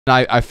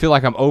I feel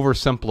like I'm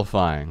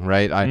oversimplifying,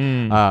 right?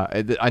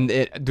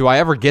 Do I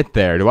ever get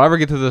there? Do I ever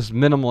get to this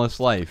minimalist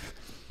life?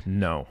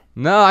 No.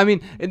 No, I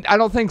mean, I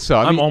don't think so.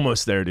 I'm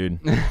almost there, dude.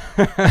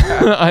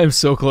 I am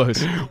so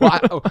close.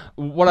 Well,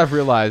 what I've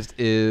realized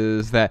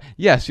is that,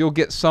 yes, you'll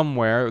get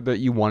somewhere that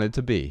you wanted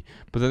to be,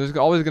 but then there's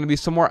always going to be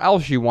somewhere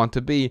else you want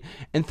to be,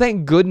 and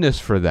thank goodness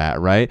for that,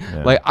 right?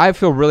 Yeah. Like, I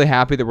feel really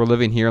happy that we're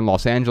living here in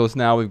Los Angeles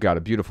now. We've got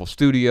a beautiful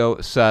studio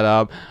set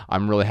up.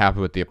 I'm really happy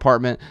with the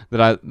apartment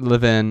that I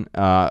live in.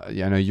 I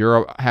know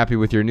you're happy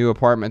with your new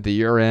apartment that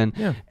you're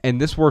in,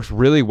 and this works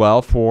really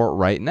well for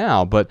right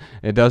now, but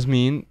it doesn't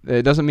mean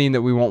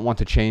that we won't want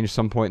to change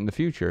some point in the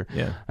future.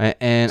 Yeah.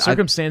 And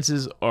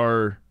circumstances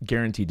are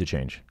guaranteed to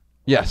change.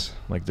 Yes.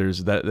 Like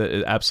there's that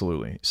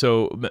absolutely.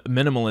 So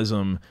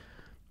minimalism,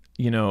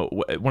 you know,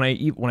 when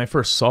I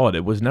first saw it,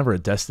 it was never a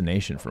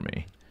destination for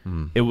me.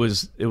 It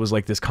was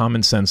like this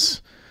common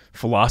sense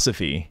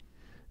philosophy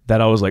that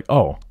I was like,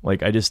 oh,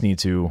 like I just need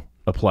to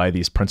apply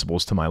these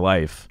principles to my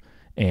life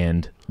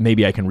and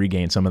maybe I can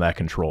regain some of that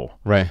control.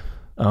 Right.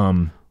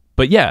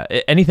 But yeah,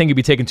 anything could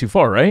be taken too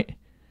far, right?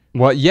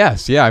 Well,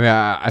 yes, yeah. I mean,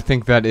 I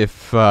think that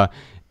if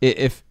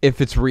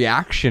it's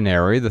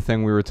reactionary, the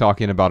thing we were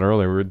talking about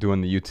earlier, we were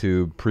doing the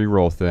YouTube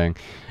pre-roll thing,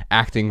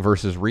 acting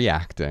versus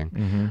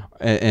reacting,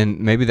 and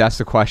maybe that's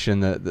the question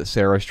that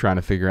Sarah's trying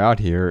to figure out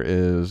here: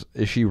 is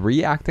she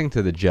reacting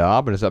to the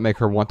job, and does that make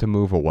her want to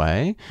move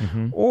away,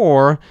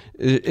 or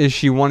is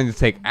she wanting to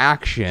take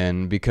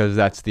action because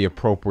that's the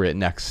appropriate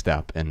next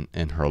step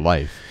in her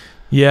life?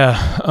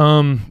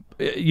 Yeah,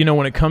 you know,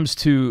 when it comes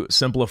to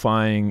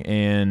simplifying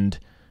and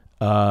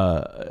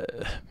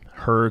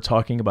her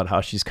talking about how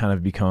she's kind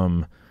of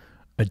become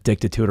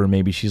addicted to it, or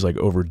maybe she's like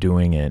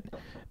overdoing it,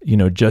 you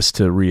know, just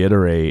to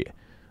reiterate,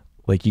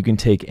 like you can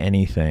take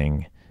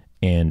anything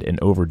and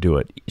overdo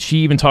it. She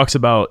even talks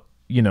about,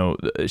 you know,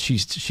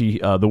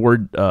 the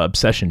word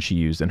obsession she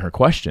used in her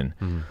question,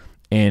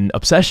 and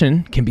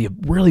obsession can be a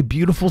really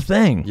beautiful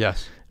thing.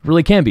 Yes. It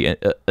really can be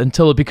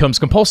until it becomes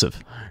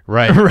compulsive.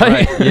 Right.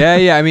 Right.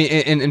 Yeah. I mean,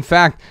 in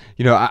fact,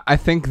 you know, I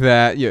think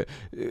that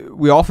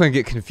we often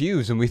get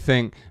confused and we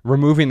think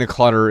removing the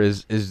clutter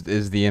is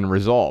the end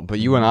result. But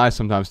you and I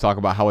sometimes talk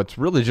about how it's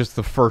really just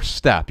the first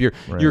step.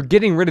 You're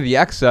getting rid of the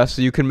excess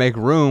so you can make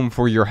room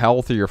for your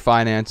health or your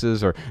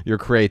finances or your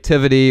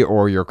creativity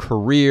or your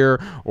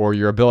career or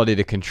your ability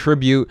to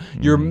contribute.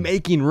 You're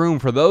making room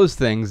for those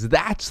things.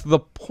 That's the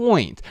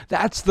point.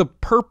 That's the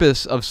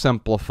purpose of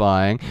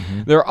simplifying.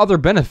 There are other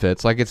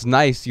benefits, like it's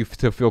nice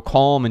to feel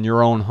calm in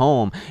your own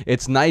home.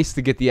 It's nice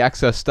to get the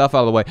excess stuff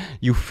out of the way.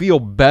 You feel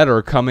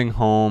better coming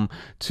home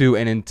to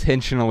an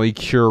intentionally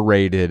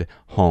curated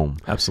home.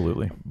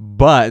 Absolutely.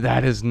 But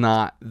that is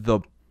not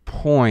the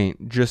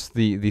point, just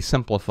the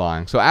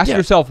simplifying. So ask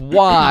yourself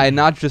why,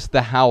 not just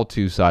the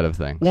how-to side of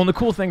things. Well, and the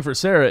cool thing for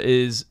Sarah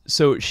is,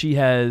 so she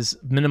has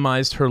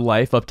minimized her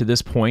life up to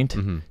this point,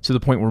 to the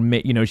point where,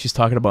 you know, she's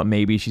talking about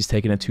maybe she's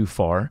taking it too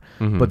far.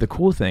 But the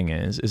cool thing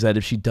is that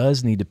if she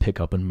does need to pick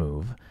up and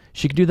move,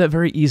 she can do that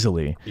very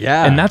easily.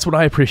 Yeah. And that's what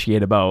I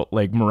appreciate about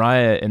like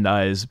Mariah and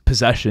I's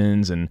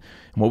possessions and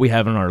what we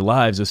have in our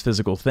lives as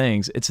physical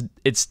things.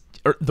 It's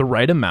the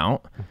right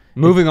amount.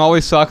 Moving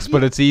always sucks,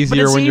 but it's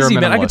easier when you're a minimalist.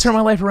 Man. I can turn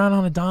my life around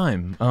on a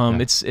dime.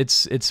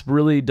 It's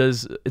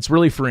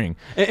really freeing.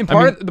 And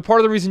part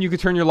of the reason you could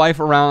turn your life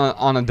around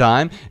on a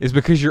dime is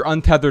because you're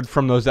untethered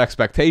from those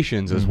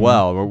expectations as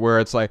well,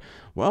 where it's like,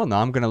 well,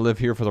 now I'm going to live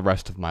here for the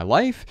rest of my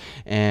life,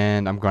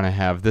 and I'm going to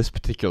have this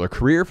particular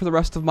career for the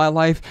rest of my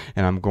life,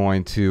 and I'm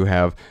going to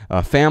have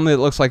a family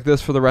that looks like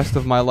this for the rest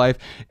of my life.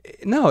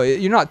 No,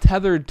 you're not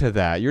tethered to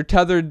that. You're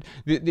tethered.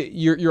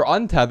 You're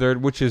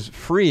untethered, which is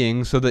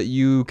freeing, so that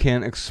you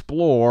can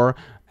explore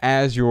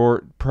as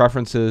your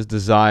preferences,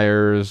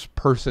 desires,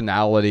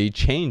 personality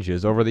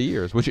changes over the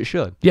years, which it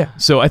should. Yeah.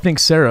 So I think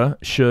Sarah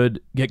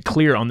should get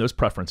clear on those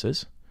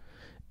preferences,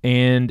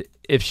 and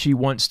if she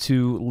wants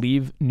to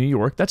leave New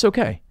York, that's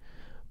okay.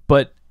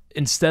 But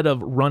instead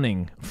of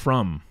running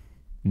from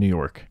New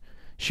York,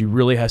 she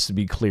really has to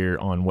be clear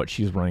on what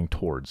she's running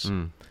towards.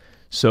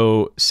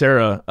 So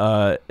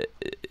Sarah,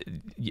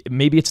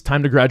 maybe it's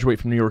time to graduate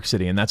from New York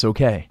City, and that's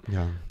okay.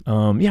 Yeah.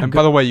 And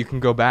by the way, you can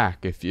go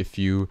back if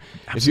you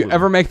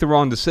ever make the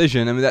wrong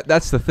decision. I mean,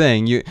 that's the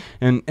thing.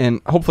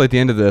 And hopefully at the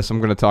end of this, I'm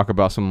going to talk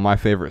about some of my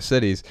favorite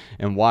cities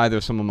and why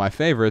they're some of my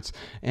favorites.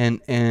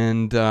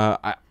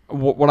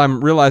 What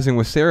I'm realizing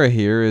with Sarah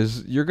here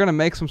is you're going to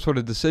make some sort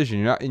of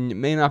decision. And it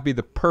may not be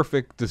the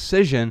perfect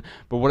decision,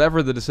 but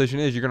whatever the decision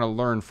is, you're going to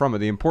learn from it.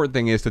 The important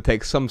thing is to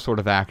take some sort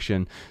of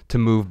action to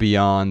move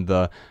beyond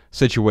the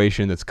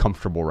situation that's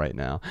comfortable right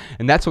now.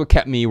 And that's what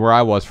kept me where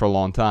I was for a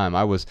long time.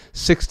 I was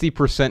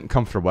 60%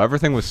 comfortable.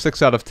 Everything was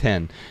 6 out of 10.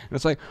 And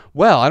it's like,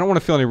 well, I don't want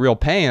to feel any real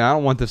pain. I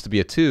don't want this to be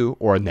a 2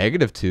 or a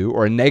 -2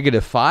 or a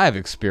 -5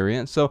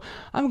 experience. So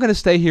I'm going to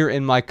stay here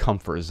in my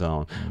comfort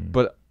zone.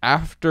 But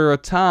after a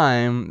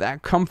time,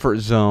 that comfort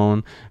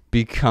zone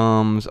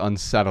becomes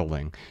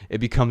unsettling. It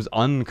becomes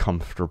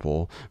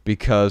uncomfortable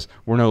because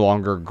we're no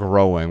longer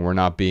growing. We're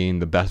not being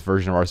the best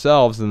version of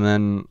ourselves, and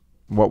then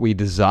what we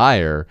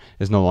desire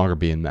is no longer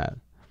being met.